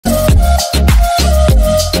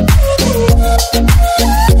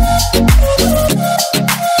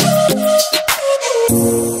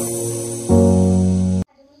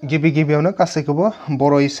गिबियावनो गासैखौबो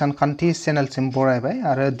बर' सानखान्थि चेनेलसिम बरायबाय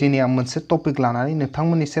आरो दिनै आं मोनसे टपिक लानानै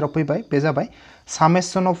नोंथांमोननि सेराव फैबाय बे जाबाय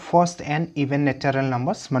summation of first and even natural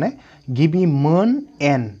numbers माने गिबि मोन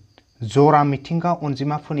एन जरा मिथिंगा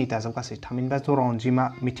अनजिमाफोरनि दाजाब गासै थामहिनबा जरा अनजिमा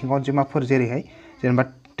मिथिंगा अनजिमाफोर जेरैहाय जेनेबा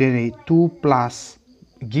दिनै 2 प्लास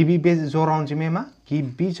गिबि बे जरा अनजिमाया मा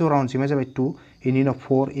गिबि जरा अनजिमाया जाबाय 2 इनि उनाव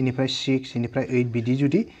 4 इनिफ्राय 6 इनिफ्राय 8 बिदि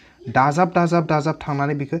जुदि दाजाब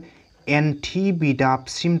थांनानै बेखौ एनथि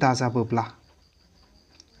बिदाबसिम दाजाबोब्ला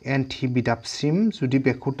एनथि बिदाबसिम जुदि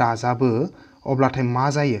बेखौ दाजाबो अब्लाथाय मा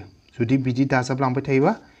जायो जुदि बिदि दाजाबलांबाय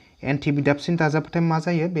थायोबा एनथि बिदाबसिम दाजाबबाथाय मा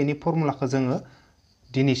जायो बेनि फर्मुलाखौ जोङो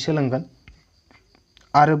दिनै सोलोंगोन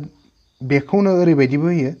आरो बेखौनो ओरैबायदिबो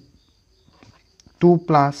होयो 2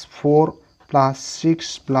 प्लास 4 प्लास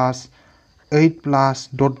 6 प्लास 8 प्लास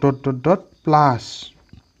डट डट डट डट प्लास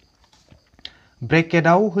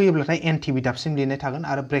ब्रेकेटाव होयोब्लाथाय एनथि बिदाबसिम लिरनाय थागोन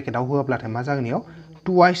आरो ब्रेकेटाव होआब्लाथाय मा जागोन इयाव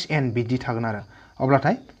 2s n बिदि थागोन आरो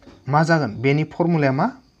अब्लाथाय मा जागोन बेनि फर्मुलाया मा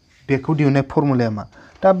बेखौ दिहुननाय फर्मुलाया मा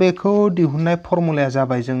दा बेखौ दिहुननाय फर्मुलाया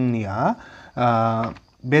जाबाय जोंनिया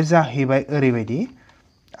बे जाहैबाय ओरैबायदि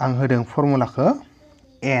आं होदों फर्मुलाखौ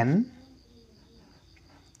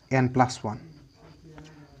n प्लास 1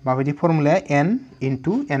 माबायदि फर्मुलाया n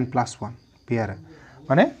इनटु n प्लास 1 बे आरो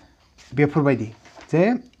माने बेफोरबायदि जे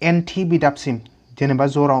एनथि बिदाबसिम जेनेबा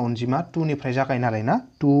जरा अनजिमा 2 निफ्राय जागाय नालाय ना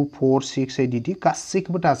 2 4 6 8 बिदि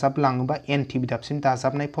गासैखौबो दाजाब लाङोबा एनथि बिदाबसिम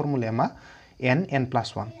दाजाबनाय फर्मुलाया मा n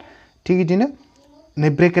प्लास 1 थिग बिदिनो नै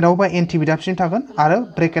ब्रेकेटावबा एनथि बिदाबसिम थागोन आरो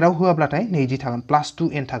ब्रेकेटाव होआब्लाथाय नैदि थागोन प्लास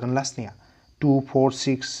 2n थागोन लास्टनिया 2 4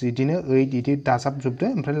 6 बिदिनो 8 बिदि दाजाबजोबदो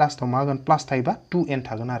ओमफ्राय लास्टआव मा होगोन प्लास थायोबा 2n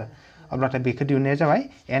थागोन आरो अब्लाथाय बेखौ दिहुननाया जाबाय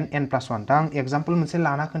n प्लास 1 दा आं एग्जाम्पल मोनसे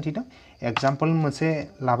लाना खोन्थिदों एग्जाम्पल मोनसे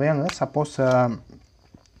लाबाय आङो सापस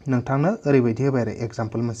नोंथांनो ओरैबायदि होबाय आरो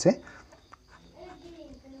एग्जाम्पल मोनसे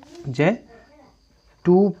जे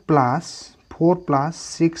 2 प्लास 4 प्लास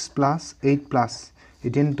 6 प्लास 8 प्लास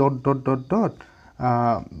बिदिनो डट डट डट डट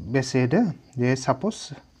बेसे होदो जे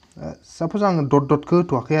सापस आङो डट डटखौ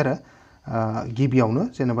होथ'वाखै आरो गिबियावनो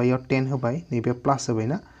जेनेबा इयाव 10 होबाय नैबे प्लास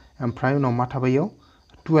होबायना ओमफ्राय उनाव मा थाबाय इयाव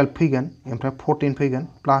 12 फैगोन ओमफ्राय 14 फैगोन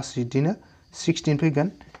प्लास बिदिनो 16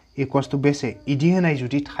 फैगोन इक्वल्स टु बेसे इदि होनाय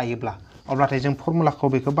जुदि थायोब्ला अब्लाथाय जों फर्मुलाखौ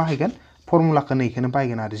बेखौ बाहायगोन फर्मुलाखौ नैखौनो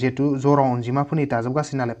बाहायगोन आरो जिहेतु जरा अनजिमाफोरनि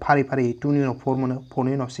दाजाबगासै नालाय फारि 2 नि उनाव 4 मोनो 4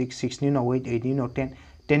 नि उनाव 6 6 नि उनाव 8 8 नि उनाव 10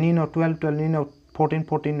 10 नि उनाव 12 12 नि उनाव 14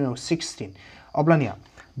 14 नि उनाव 16 अब्लानिया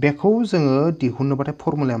बेखौ जोङो दिहुननोबाथाय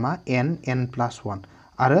फर्मुलाया मा n प्लास 1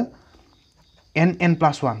 आरो n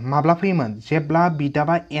प्लास 1 माब्ला फैयोमोन जेब्ला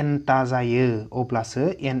बिदाबा nता जायो अब्लासो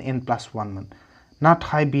n प्लास 1 मोन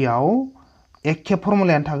नाथाय बेयाव एखे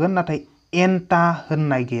फर्मुलायानो थागोन नाथाय nता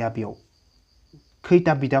होननाय गैया बेयाव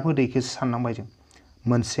खैथा बिदाब होदो इखौसो साननांबाय जों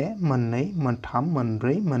मोनसे मोननै मोनथाम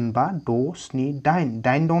मोनब्रै मोनबा 6 7 8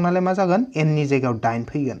 8 दं नालाय मा जागोन n नि जायगायाव 8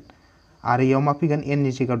 फैगोन आरो इयाव मा फैगोन n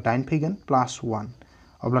नि जायगायाव 8 फैगोन प्लास 1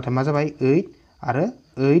 अब्लाथाय मा जाबाय 8 आरो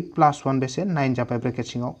 8 प्लास 1 बेसे 9 जाबाय ब्रेकेट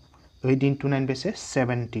सिङाव 8 इनटु 9 बेसे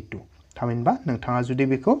 72 थामहिनबा नोंथाङा जुदि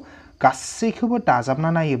बेखौ गासैखौबो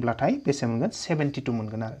दाजाबना नायोब्लाथाय बेसे मोनगोन 72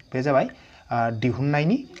 मोनगोन आरो बे जाबाय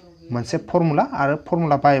दिहुननायनि मोनसे फर्मुला आरो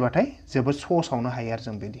फर्मुला बाहायबाथाय जोबोद सहसावनो हायो आरो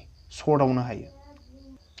जों बिदि सर्टआवनो हायो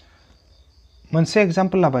मोनसे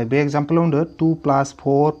एग्जाम्पल लाबाय बे एग्जाम्पलाव होनदो 2 प्लास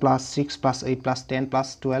 4 प्लास 6 प्लास 8 प्लास 10 प्लास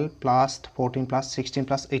 12 प्लास 14 प्लास 16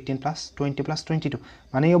 प्लास 18 प्लास 20 प्लास 22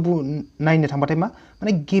 माने इयाव नायनो थांबाथाय मा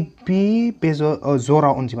माने गिबि बे जरा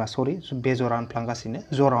अनजिमा सरि बे जरा होनफ्लांगासिनो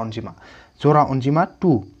जरा अनजिमा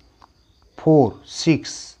 2 4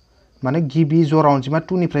 6 माने गिबि जरा अनजिमा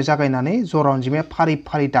 2 निफ्राय जागायनानै जरा अनजिमाया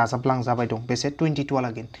फारि दाजाबलांजाबाय दं बेसे 22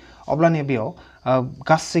 लागै अब्लानिया बेयाव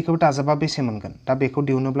गासैखौबो दाजाबा बेसे मोनगोन दा बेखौ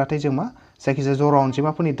दिहुनोब्लाथाय जों मा जायखिजाया जरा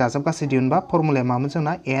अनजिमाफोरनि दाजाब गासै दिहुनबा फर्मुलाया मामोन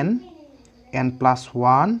जोंना n प्लास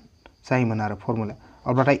 1 जायोमोन आरो फर्मुलाया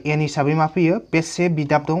अब्लाथाय n हिसाबै मा फैयो बेसे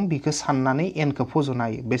बिदाब दं बेखौ साननानै n खौ फज'नो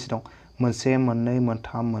हायो बेसे दं मोनसे मोननै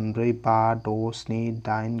मोनथाम मोनब्रै 5 6 7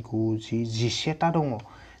 8 9 10 11ता दङ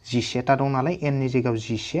 11ता दं नालाय n नि जायगायाव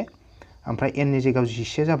 11 ओमफ्राय n नि जायगायाव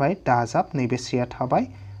 11 जाबाय दाजाब नैबे सेया थाबाय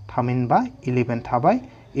थामहिनबा 11 थाबाय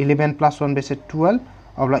 11 प्लास 1 बेसे 12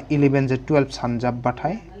 अब्ला 11 जो 12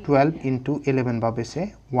 सानजाबबाथाय 12 इनटु 11 बा बेसे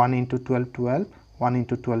 1 इनटु 12 12 1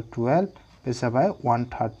 इनटु 12 12 बे जाबाय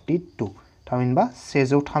 132 थामहिनबा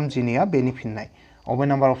 139 बेनि फिननाय अबे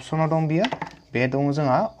नाम्बार अप्शनाव दं बियो बे दं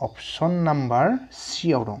जोंहा अप्शन नाम्बार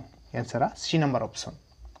C आव दं एन्सारा C नाम्बार अप्शन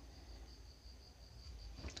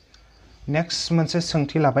नेक्स्ट मोनसे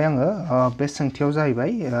सोंथि लाबाय आङो बे सोंथियाव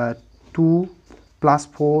जाहैबाय 2 प्लास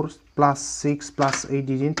 4 प्लास 6 प्लास 8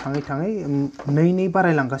 बिदिनो थाङै 2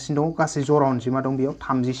 बारायलांगासिनो दङ गासै जरा अनजिमा दं बेयाव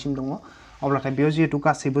 30 सिम दङ अब्लाथाय बेयाव जिहेतु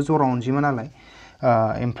गासैबो जरा अनजिमा नालाय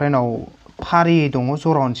ओमफ्राय नाव फारियै दङ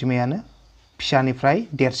जरा अनजिमायानो फिसानिफ्राय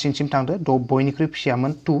देरसिनसिम थांदो बयनिख्रुइ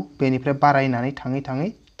फिसामोन 2 बेनिफ्राय बारायनानै थाङै थाङै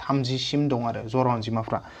 30 सिम दं आरो जरा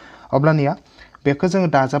अनजिमाफ्रा अब्लानिया बेखौ जोङो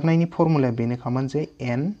दाजाबनायनि फर्मुलाया बेनो खामोन जे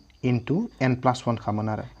n into n plus 1 खामोन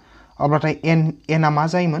आरो अब्लाथाय n आ मा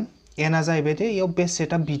जायोमोन n आ जाहैबाय दे इयाव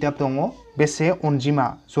बेसेटा बिदाब दङ बेसे अनजिमा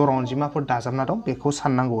जरा अनजिमाफोर दाजाबना दं बेखौ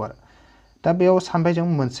साननांगौ आरो दा बेयाव सानबाय जों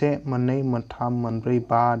मोनसे मोननै मोनथाम मोनब्रै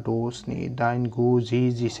 5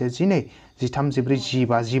 6 7 8 9 10 11 12 13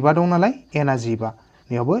 14 15 दं नालाय n आ 15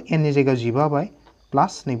 बेयावबो n नि जायगायाव 15 होबाय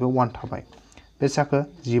प्लास नैबे 1 थाबाय बेसे जाखो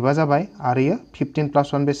 15 जाबाय आरो इयो 15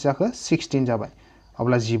 plus 1 बेसे जाखो 16 जाबाय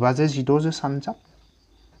अब्ला 15 जो 16 जो सानजाब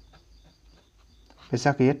बेसे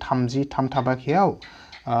जाखो 33 थाबाखैयाव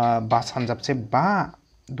 5 सानजाबसे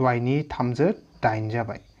 5 दहायनि 3 जो 8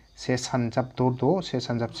 जाबाय 1 सानजाब 6 6 1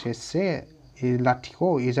 सानजाब 1 1 लाथिख'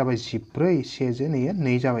 ए जाबाय 14 1 जो नैयो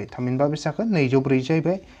 2 जाबाय थामहिनबा बेसे जाखो 240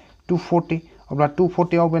 जाहैबाय 240 अब्ला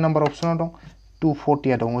 240 आव बे नाम्बार अपसनाव दं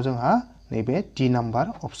 240 आ दङ जोंहा नैबे डी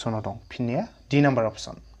नाम्बार अपसनाव दं फिननाया डी नाम्बार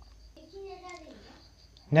अपसन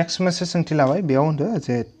नेक्स्ट मोनसे सोंथि लाबाय बेयाव होनदो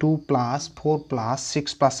जे 2 plus 4 plus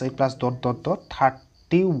 6 plus 8 plus ...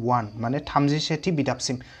 31 माने 31 थि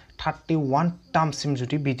बिदाबसिम 31 टार्मसिम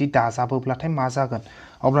जुदि बिदि दाजाबोब्लाथाय मा जागोन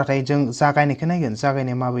अब्लाथाय जों जागायनायखौ नायगोन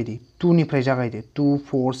जागायनाया माबायदि 2 निफ्राय जागायदो 2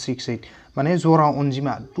 4 6 8 माने जरा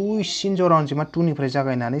अनजिमा दुइसिन जरा अनजिमा 2 निफ्राय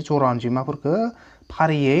जागायनानै जरा अनजिमाफोरखौ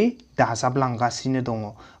फारियै दाजाबलांगासिनो दङ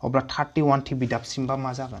अब्ला 31 थि बिदाबसिमबा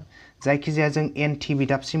मा जागोन जायखिजाया जों n थि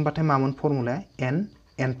बिदाबसिमबाथाय मामोन फर्मुलाया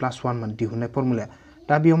n plus 1 मोन दिहुननाय फर्मुलाया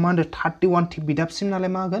दा बेयाव मा होनदो 31 थि बिदाबसिम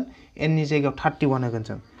नालाय मा होगोन n नि जायगायाव 31 होगोन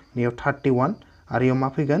जों बेयाव 31 आरो इयाव मा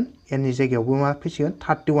फैगोन n नि जायगायावबो मा फैसिगोन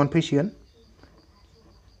 31 फैसिगोन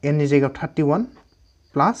n नि जायगायाव 31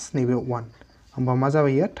 प्लास नैबे 1 होमबा मा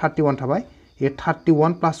जाबाय इयो 31 थाबाय ए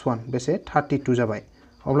 31 plus 1 बेसे 32 जाबाय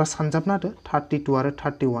अब्ला सानजाबना होदो 32 आरो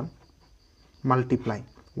 31 मल्टिप्लाइ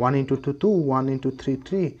 1 into 2 2 1 into 3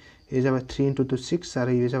 3 ए जाबाय 3 into 2 6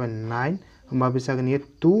 आरो ये जाबाय 9 होमबा बेसे जागोन ये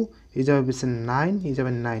 2 ए जाबाय बेसे 9 ए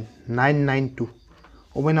जाबाय 9 992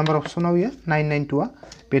 अबे नाम्बार अपसनाव ये 992 आ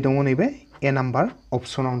बे दङ नैबे ए नाम्बार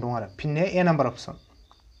अपसनाव दं आरो फिननाया ए नाम्बार अपसन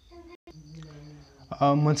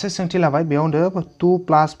मोनसे सोंथि लाबाय बेयाव होनदो 2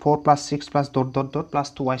 plus 4 plus 6 plus ... plus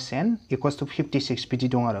 2n equals to 56 बिदि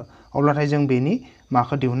दं आरो अब्लाथाय जों बेनि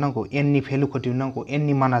माखौ दिहुननांगौ n नि भेलुखौ दिहुननांगौ n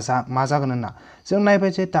नि माना मा जागोन होनना जों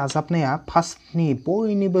नायबाय जे दाजाबनाया फार्स्टनि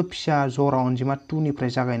बयनिबो फिसा जरा अनजिमा 2 निफ्राय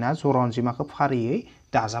जागायना जरा अनजिमाखौ फारियै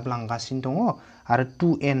दाजाबलांगासिनो दङ आरो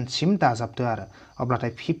 2n सिम दाजाबदो आरो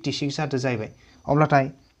अब्लाथाय 56 जादो जाहैबाय अब्लाथाय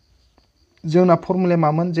जोंना फर्मुलाया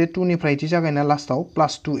मामोन जे 2 निफ्राय इदि जागायना लास्टआव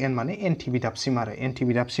प्लास 2n माने n थि बिदाबसिम आरो n थि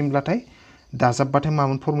बिदाबसिमब्लाथाय दाजाबबाथाय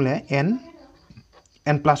मामोन फर्मुलाया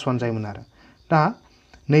n plus 1 जायोमोन आरो दा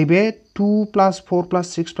नैबे 2 plus 4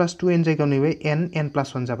 plus 6 plus 2n जायगायाव नैबे n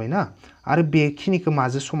plus 1 जाबाय ना आरो बेखिनिखौ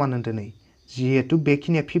माजों समान होनदो नै जिहेतु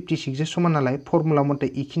बेखिनिया 56 जों समान नालाय फर्मुला मथे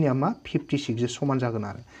इखिनिया मा 56 जों समान जागोन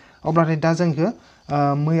आरो अब्लाथाय दा जोंखौ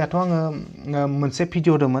मैयाथ' आङो मोनसे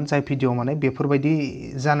भिडिअ दंमोन जाय भिडिअ माने बेफोरबायदि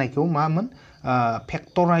जानायखौ मामोन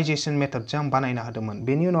फेक्टराइजेसन मेथडजों आं बानायना होदोंमोन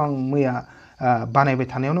बेनि उनाव आं मैया बानायबाय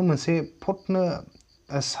थानायावनो मोनसे फटनो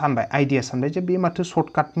सानबाय आइडिया सानबाय जे बे माथो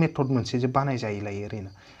सर्टकाट मेथड मोनसे जे बानाय जायोलाय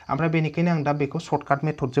ओरैनो ओमफ्राय बेनिखायनो आं दा बेखौ सर्टकाट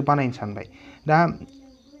मेथडजों बानायनो सानबाय दा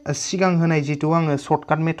सिगां होनाय जितु आङो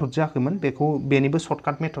सर्टकाट मेथड जायाखैमोन बेखौ बेनिबो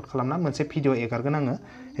सर्टकाट मेथड खालामना मोनसे भिडिअ एगारगोन आङो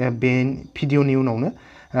बे भिडिअनि उनावनो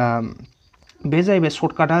बे जाहैबाय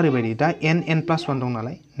सर्टकाटा ओरैबायदि दा n plus 1 दं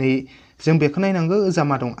नालाय नै जों बेखौ नायनांगौ ओजा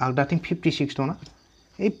मा दं आगदाथिं 56 दंना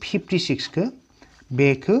ए 56खौ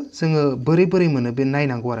बेखौ जोङो बोरै मोनो बे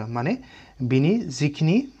नायनांगौ आरो माने बिनि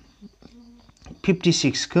जिखिनि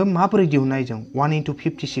 56खौ माबोरै दिहुननाय जों 1 into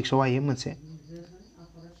 56 आव हायो मोनसे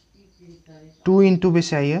 2 into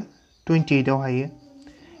बेसे हायो 28 आव हायो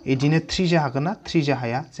इदिनो 3 जो हागोन ना 3 जो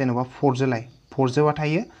हाया जेनेबा 4 जोलाय 4 जोबा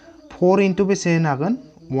थायो 4 into बेसे होनो हागोन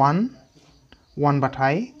 1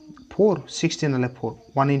 बाथाय 4 16 नालाय 4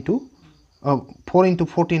 1 into 4 into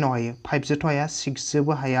 14 आव हायो 5 जोथ' हाया 6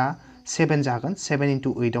 जोबो हाया 7 जागोन 7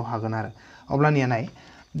 into 8 आव हागोन आरो अब्लानिया नाय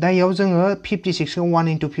दा इयाव जोङो 56 खौ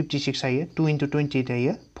 1 into 56 हायो 2 into 28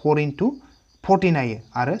 हायो 4 into 14 हायो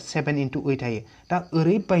आरो 7 into 8 हायो दा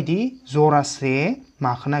ओरैबायदि जरासे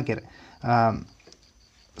माखौ नागिर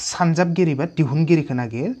सानजाबगिरि बा दिहुनगिरिखौ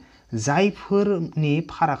नागिर जायफोरनि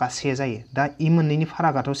फारागा से जायो दा इ मोननैनि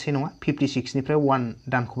फारागाथ' से नङा 56 निफ्राय 1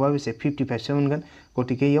 दानख'बा बेसे 55 सो मोनगोन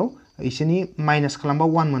गतिके इयाव इसोरनि माइनास खालामबा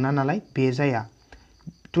 1 मोना नालाय बे जाया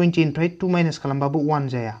 20 निफ्राय 2 माइनास खालामबाबो 1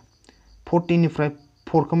 जाया 14 निफ्राय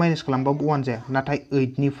 4 खौ माइनास खालामबाबो 1 जाया नाथाय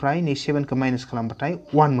 8 निफ्राय नै 7 खौ माइनास खालामबाथाय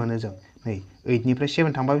 1 मोनो जों नै 8 निफ्राय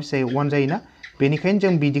 7 थांबा बेसे जायो 1 जायोना बेनिखायनो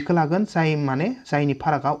जों बिदिखौ लागोन जाय माने जायनि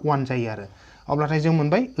फारागा 1 जायो आरो अब्लाथाय जों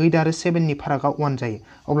मोनबाय 8 आरो 7 नि फारागा 1 जायो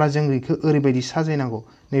अब्ला जों बेखौ ओरैबायदि साजायनांगौ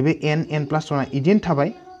नैबे n plus 1 आ इदिनो थाबाय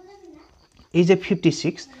ए जे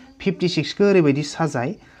 56 खौ ओरैबायदि साजाय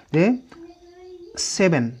जे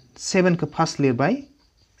 7 खौ फार्स्ट लिरबाय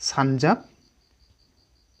सानजाब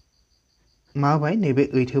मा होबाय नैबे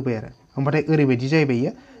 8 होबाय आरो ओमफ्राय ओरैबायदि जाहैबाय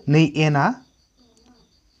इयो नै n आ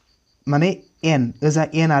माने n ओजा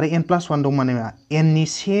n आरो n plus 1 दं माने मा n नि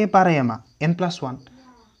से बाराया मा n plus 1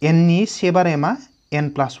 n नि से बाराया मा n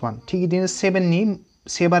plus 1 थिग बिदिनो 7 नि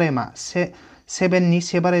से बाराया मा 7 नि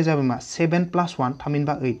से बाराया जाबाय मा 7 plus 1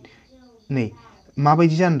 थामहिनबा 8 नै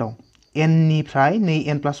माबायदि जाना दं n निफ्राय नै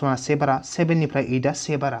n plus 1 आ से बारा 7 निफ्राय 8 आ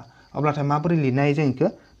से बारा अब्लाथाय माबोरै लिरनो हायो जों इखो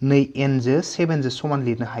नै n जो 7 जो समान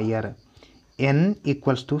लिरनो हायो आरो n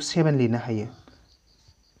equals to 7 लिरनो हायो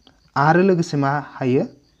आरो लोगोसे मा हायो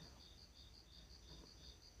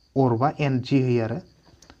अरबा n जी होयो आरो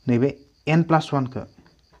नैबे n plus 1 खौ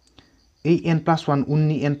n plus 1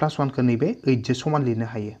 उननि n plus 1 खौ नैबे 8 जो समान लिरनो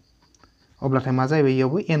हायो अब्लाथाय मा जाहैबाय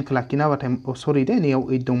इयावबो n खौ लाखिना होबाथाय सरि दे नैयाव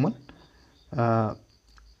 8 दंमोन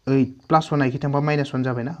 8 plus 1 इखि थांबा -1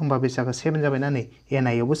 जाबायना होमबा बेसेबां 7 जाबायना नै n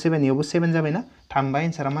इयावबो 7 इयावबो 7 जाबायना थामबा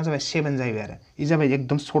एन्सारा मा जाबाय 7 जाहैबाय आरो इ जाबाय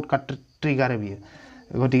एकदम सर्टकाट ट्रिक आरो बियो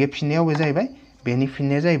गतिके फिननायावबो जाहैबाय बेनि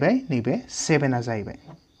फिननाया जाहैबाय नैबे 7 आ जाहैबाय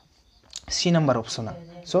सी नम्बर ऑप्शना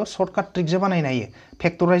सो सर्टकाट ट्रिक जो बानायनो हायो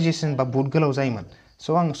फैक्टराइजेशन बा बहुत गोलाव जायोमोन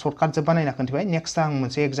सो आं सर्टकाट जो बानायना खोन्थिबाय नेक्स्ट आं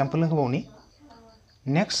मोनसे एग्जांपल होबावनि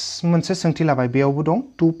नेक्स्ट मोनसे सोंथि लाबाय बेयावबो दं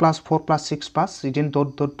 2 + 4 + 6 प्लस इदिनो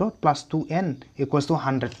dot dot dot plus 2n equals to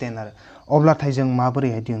 110 आरो अब्लाथाय जों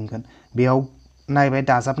माबोरैहाय दिहुनगोन बेयाव नायबाय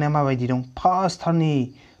दाजाबनाया माबायदि दं फार्स्टथारनि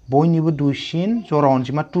बयनिबो दुइसिन जरा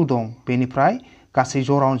अनजिमा 2 दं बेनिफ्राय गासै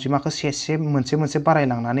जरा अनजिमाखौ से मोनसे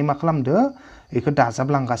बारायलांनानै मा खालामदो बेखौ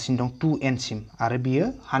दाजाबलांगासिनो दं 2n सिम आरो बियो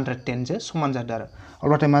 110 जो समान जादों आरो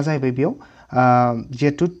अब्लाथाय मा जाहैबाय बेयाव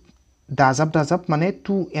जेहेतु दाजाब माने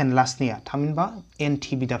 2n लास्टनिया थामहिनबा n t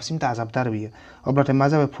बिदाबसिम दाजाबदो आरो बियो अब्लाथाय मा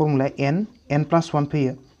जाबाय फर्मुलाया n plus 1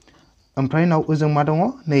 फैयो ओमफ्राय उनाव ओजों मा दङ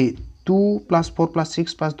नै 2 + 4 +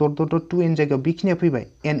 6 + डट डट डट 2n जायगायाव बेखिनिया फैबाय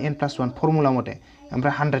n plus 1 फर्मुला मथे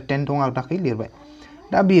ओमफ्राय 110 दं आगदाखै लिरबाय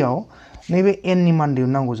दा बेयाव नैबे n नि मान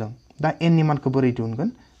दिहुननांगौ जों दा n नि मानखौ बोरै दिहुनगोन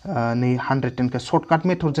नै 110 खौ सर्टकाट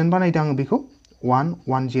मेथडजों बानायदों आङो बेखौ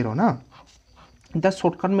 110 ना दा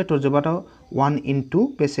सर्टकाट मेथड जोबाथ 1 into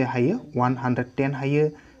बेसे हायो 110 हायो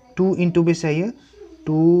 2 into बेसे हायो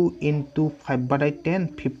 2 into 5 बाथाय 10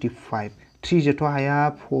 55 3 जोथ हाया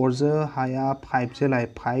 4 जो हाया 5 जोलाय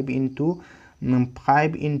 5 into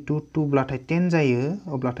 2 ब्लाथाय 10 जायो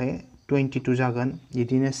अब्लाथाय 22 जागोन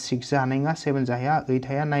बिदिनो 6 जो हानाय नङा 7 जो हाया 8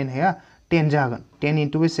 हाया 9 हाया 10 जागोन 10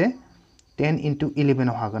 into बेसे 10 into 11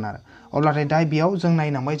 आव हागोन आरो अब्लाथाय दा बेयाव जों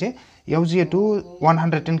नायनांबाय जे याव जिहेतु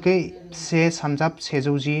 110 खै 1 सानजाब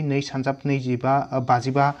 110 2 सानजाब 25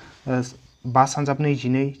 55 5 सानजाब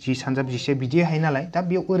 22 10 सानजाब 11 बिदि हायो नालाय दा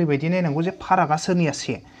बेयाव ओरैबायदि नायनांगौ जे फारागा सोरनिया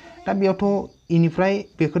 1 दा बेयावथ इनिफ्राय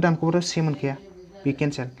बेखौ दानखौबाथ 1 मोनखाया बे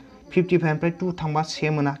केन्सेल 55 निफ्राय 2 थांबा 1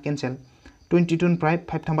 मोना केन्सेल 22 निफ्राय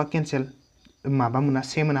 5 थांबा केन्सेल माबा मोना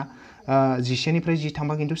 1 मोना 11 निफ्राय 10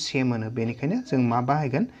 थांबा किन्तु 1 मोनो बेनिखायनो जों मा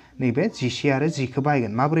बाहायगोन नैबे 11 आरो 10 खौ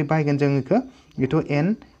बाहायगोन माबोरै बाहायगोन जों इखो बेथ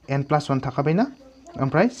n plus 1 थाखाबायना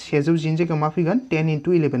ओमफ्राय 110 जायगायाव मा फैगोन 10 into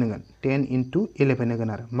 11 होगोन 10 into 11 होगोन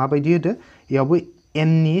आरो माबायदि होदो इयावबो n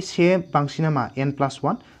नि से बांसिना मा n plus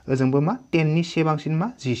 1 ओजोंबो मा 10 नि से बांसिन मा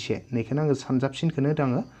 11 नैखौनो आङो सानजाबसिनखौनो होदों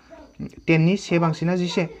आङो 10 नि से बांसिना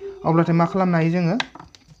 11 अब्लाथाय मा खालामनो हायो जोङो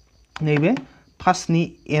नैबे फार्स्टनि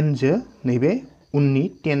n जो नैबे उननि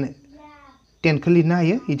 10 खौ लिरनो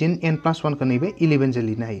हायो इदिनो n plus 1 खौ नैबे 11 जो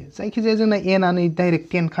लिरनो हायो जायखिजाया जोंना n आ नै डाइरेक्ट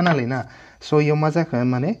 10 खा नालाय ना स इयाव मा जाखो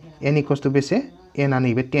माने n इक्वल्स टु बेसे n आ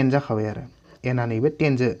नैबे 10 जाखाबाय आरो n आ नैबे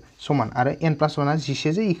 10 जो समान आरो n plus 1 आ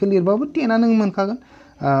 11 जो इखौ लिरबाबो 10 आ नों मोनखागोन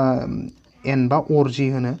n बा अरजि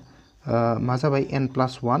होनो मा जाबाय n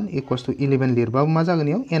plus 1 इक्वल्स टु 11 लिरबाबो मा जागोन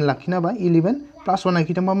इयाव n लाखिना बा 11 plus 1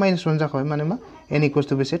 आखिथांबा -1 जाखाबाय माने मा n इक्वल्स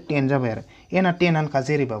टु बेसे 10 जाबाय आरो n आ 10 आनखा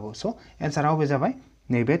जेरैबाबो स एन्सारा अबे जाबाय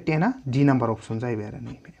नैबे 10 आ d नाम्बार अपसन जाहैबाय आरो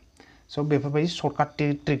नैबे स बेफोरबायदि सर्टकाट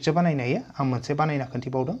ट्रिकजों बानायनो हायो आं मोनसे बानायना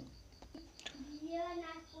खोन्थिबावदों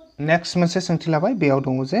नेक्स्ट मोनसे सोंथि लाबाय बेयाव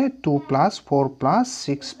दङ जे 2 + 4 +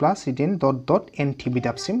 6 + इदिनो डट डट n t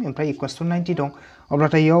बिदाबसिम ओमफ्राय इक्वल्स टु 90 दं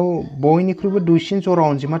अब्लाथाय इयाव बयनिख्रुइबो दुइसिन जरा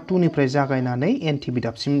अनजिमा 2 निफ्राय जागायनानै n t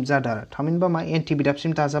बिदाबसिम जादों आरो थामहिनबा मा n t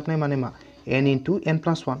बिदाबसिम दाजाबनाय माने मा n into n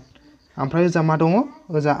plus 1 ओमफ्राय ओजा मा दङ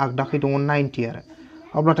ओजा आगदाखै दङ 90 आरो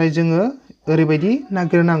अब्लाथाय जोङो ओरैबायदि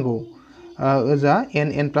नागिरनांगौ ओजा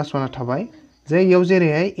n plus 1 आ थाबाय जे इयाव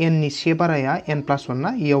जेरैहाय n नि से बाराया n plus 1 ना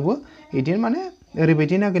इयावबो इदिनो माने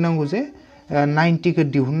ओरैबायदि नागिरनांगौ जे 90 खौ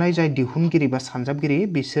दिहुननाय जाय दिहुनगिरि बा सानजाबगिरि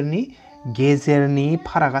बिसोरनि गेजेरनि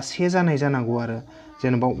फारागा 1 जानाय जानांगौ आरो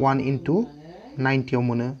जेनेबा 1 into 90 आव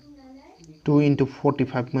मोनो 2 into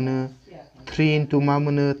 45 मोनो 3 into मा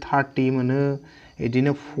मोनो 30 मोनो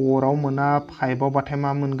इदिनो 4 आव मोना 5 आव बाथाय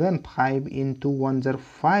मा मोनगोन 5 into 1 जार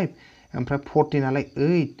 5 ओमफ्राय 14 नालाय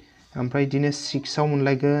 8 ओमफ्राय इदिनो 6 आव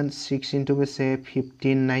मोनलायगोन 6 into बेसे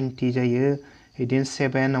 15 90 जायो इदिनो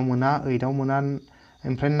 7 आव मोना 8 आव मोना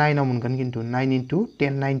ओमफ्राय 9 आव मोनगोन खिन्थु 9 into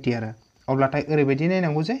 10 90 आरो अब्लाथाय ओरैबायदि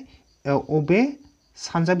नायनांगौ जे अबे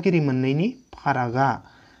सानजाबगिरि मोननैनि फारागा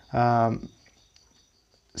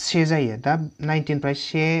 1 जायो दा 19 निफ्राय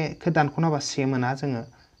 1 खौ दानख'नाबा 1 मोना जोङो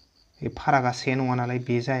बे फारागा 1 नङा नालाय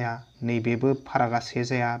बे जाया नैबेबो फारागा 1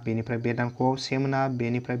 जाया बेनिफ्राय बे दानख'आव 1 मोना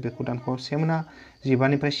बेनिफ्राय बेखौ दानख'आव 1 मोना 15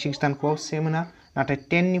 निफ्राय 6 दानख'आव 1 मोना नाथाय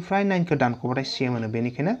 10 निफ्राय 9 खौ दानख'बाथाय 1 मोनो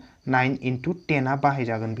बेनिखायनो 9 into 10 आ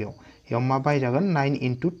बाहायजागोन बेयाव मा बाहायजागोन 9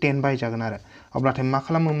 into 10 बाहायजागोन आरो अब्लाथाय मा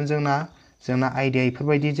खालामोमोन जोंना आइडिया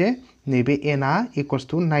इफोरबायदि जे नैबे n आ इक्वल्स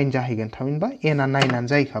टु 9 जाहैगोन थामहिनबा n आ 9 आनो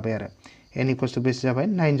जाहैखाबाय आरो n इक्वल्स टु बेसे जाबाय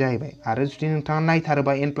 9 जाहैबाय आरो जुदि नोंथाङा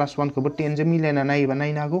नायथारोबा n + 1 खौबो 10 जों मिलायना नायोबा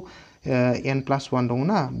नायनो हागौ n + 1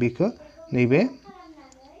 दङना बेखौ नैबे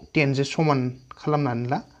 10 जों समान खालामनानै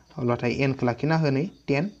ला अब्लाथाय n खौ लाखिना हो नै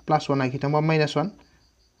 10 + 1 आखि थांबा -1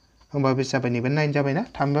 होमबा बेसे जाबाय नैबे 9 जाबायना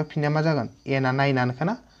थामहिनबा फिननाया मा जागोन n आ 9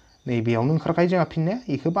 आनोखाना नैबेयावनो ओंखारखायो जोंहा फिननाया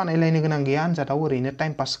इखौ बानायलायनो गोनां गैया आनजादाव ओरैनो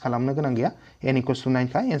टाइम पास खालामनो गोनां गैया n इक्वल्स टु 9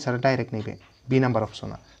 खा एन्सारा डाइरेक्ट नैबे बि नाम्बार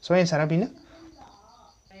अपसना स' एन्सारा बेनो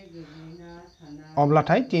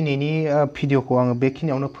अब्लाथाय दिनैनि भिडिअखौ आङो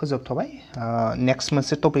बेखिनियावनो फोजोबथ'बाय नेक्स्ट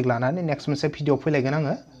मोनसे टपिक लानानै नेक्स्ट मोनसे भिडिअ फैलायगोन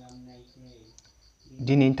आङो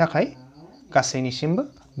दिनैनि थाखाय गासैनिसिमबो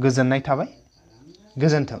गोजोननाय थाबाय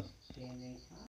गोजोन्थों